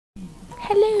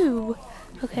Hello!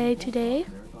 Okay, today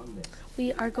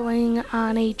we are going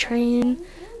on a train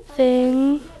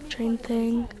thing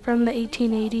from the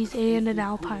 1880s and an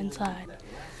alpine slide.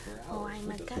 Oh,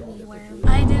 I'm a gummy worm.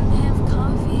 I didn't have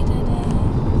coffee today.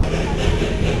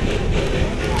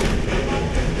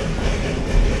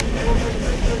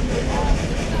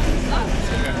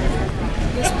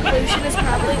 This pollution is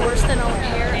probably worse than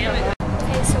O'Hare.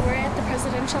 Okay, so we're at the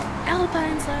presidential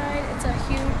alpine slide. It's a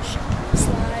huge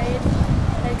slide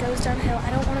that goes downhill. I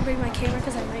don't want to bring my camera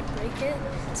because I might break it,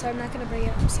 so I'm not going to bring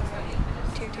it. I'm sorry.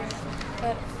 Tear.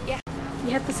 But yeah,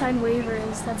 you have to sign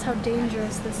waivers. That's how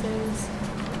dangerous this is.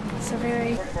 So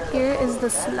here is the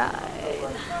slide.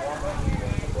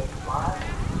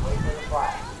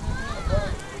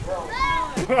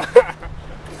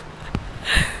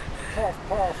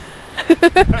 Puff.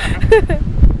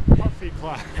 Puffy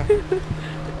clap.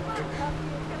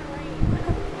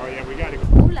 Oh yeah, we gotta go.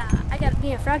 Hola, I got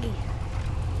me a froggy.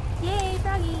 Yay,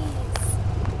 froggies!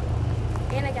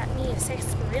 And I got me a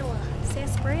sarsaparilla.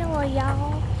 Sarsaparilla,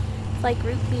 y'all. It's like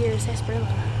root beer sarsaparilla.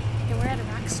 And we're at a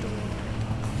rock store.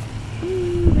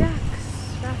 Ooh,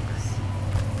 rocks.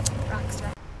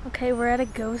 Okay, we're at a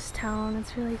ghost town.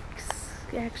 It's really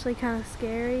actually kind of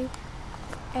scary.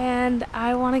 And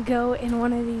I want to go in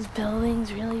one of these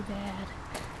buildings really bad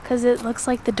because it looks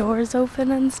like the door's open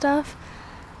and stuff.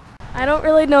 I don't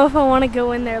really know if I want to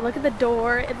go in there. Look at the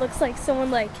door. It looks like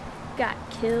someone got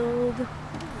killed.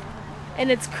 And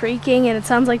it's creaking and it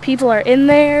sounds like people are in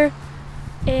there.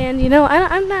 And you know,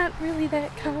 I'm not really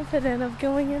that confident of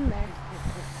going in there.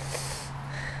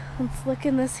 Let's look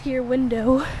in this here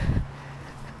window.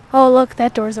 Oh look,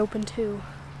 that door's open too.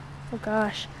 Oh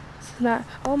gosh. It's not,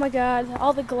 oh my god,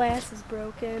 all the glass is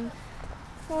broken.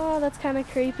 Oh, that's kind of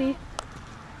creepy.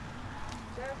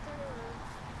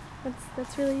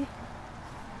 That's really...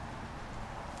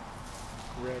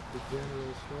 We're at the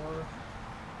general store.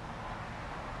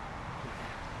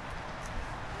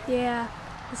 Yeah,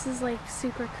 this is like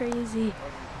super crazy.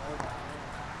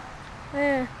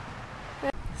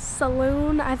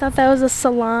 Saloon, I thought that was a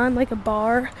salon, like a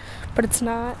bar, but it's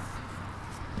not.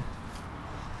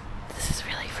 This is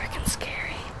really freaking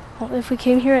scary. Well, if we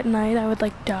came here at night, I would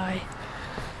like die.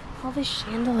 All these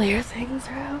chandelier things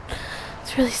are out.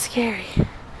 It's really scary.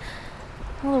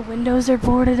 All the windows are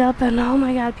boarded up and oh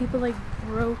my god, people like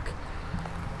broke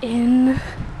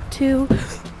into.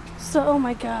 So, oh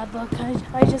my god, look,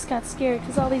 I just got scared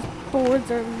because all these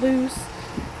boards are loose.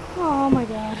 Oh my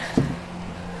god.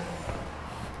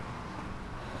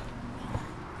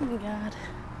 Oh my god.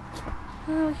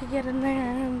 Oh, we could get in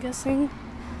there, I'm guessing.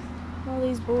 All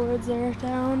these boards are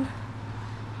down.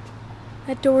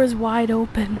 That door is wide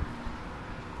open.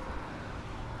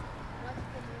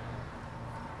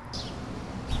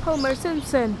 Homer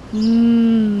Simpson.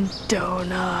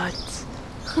 Donuts.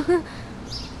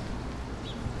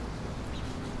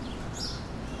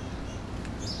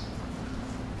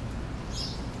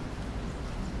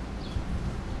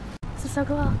 This is so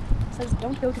cool. It says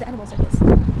don't go to the animal circus.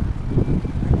 No.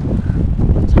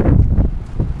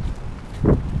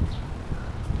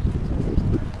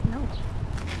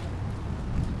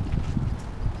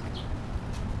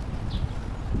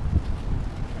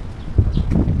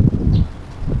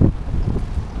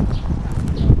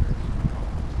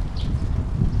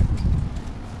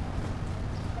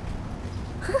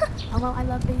 Although I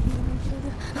love baby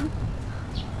animation.